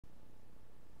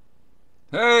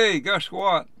Hey, guess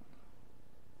what?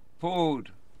 Food.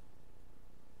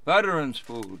 Veterans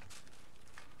food.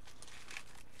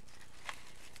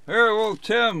 Here, old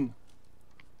Tim.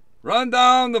 Run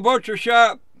down the butcher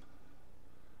shop.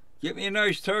 Get me a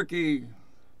nice turkey.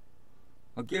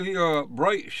 I'll give you a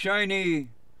bright, shiny,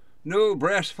 new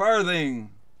brass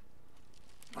farthing.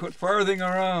 Quit farthing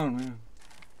around, man.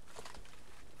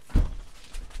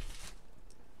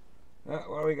 What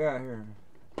do we got here?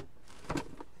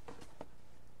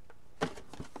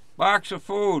 Box of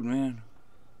food, man.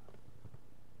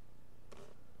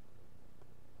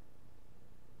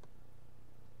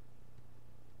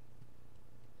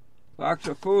 Box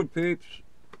of food, peeps.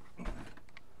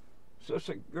 Is this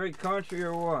a great country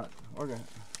or what? Look at it.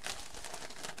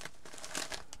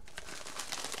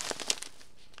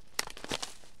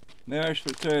 Mashed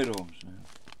potatoes. Man.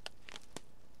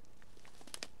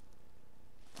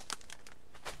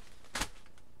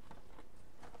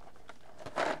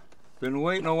 Been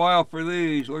waiting a while for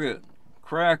these. Look at it.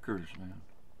 Crackers, man.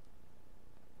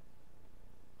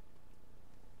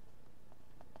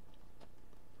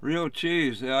 Real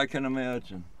cheese, yeah, I can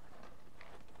imagine.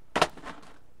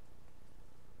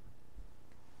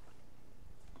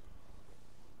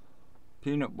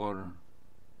 Peanut butter.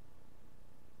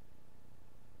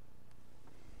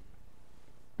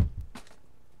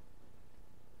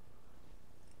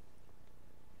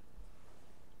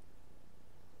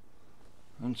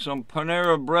 And some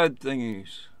Panera bread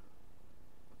thingies.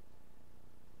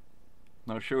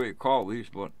 Not sure what you call these,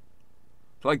 but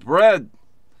it's like bread.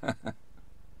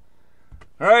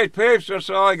 Alright, peeps, that's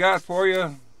all I got for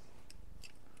you.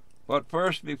 But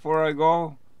first, before I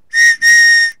go,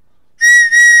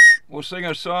 we'll sing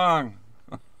a song.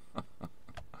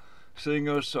 Sing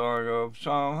a song of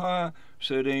some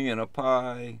sitting in a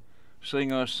pie.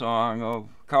 Sing a song of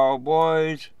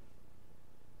cowboys.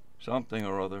 Something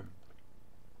or other.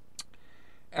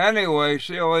 Anyway,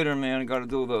 see you later, man. Gotta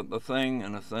do the thing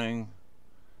and the thing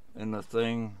and the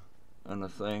thing and the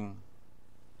thing.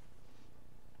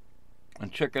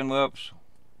 And chicken lips.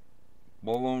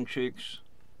 Balloon cheeks.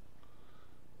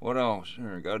 What else?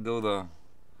 Here, gotta do the...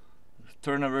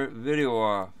 Turn the video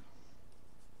off.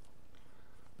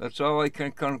 That's all I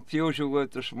can confuse you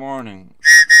with this morning.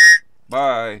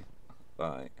 Bye.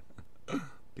 Bye.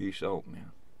 Peace out,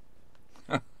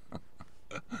 man.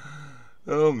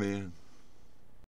 Oh, man.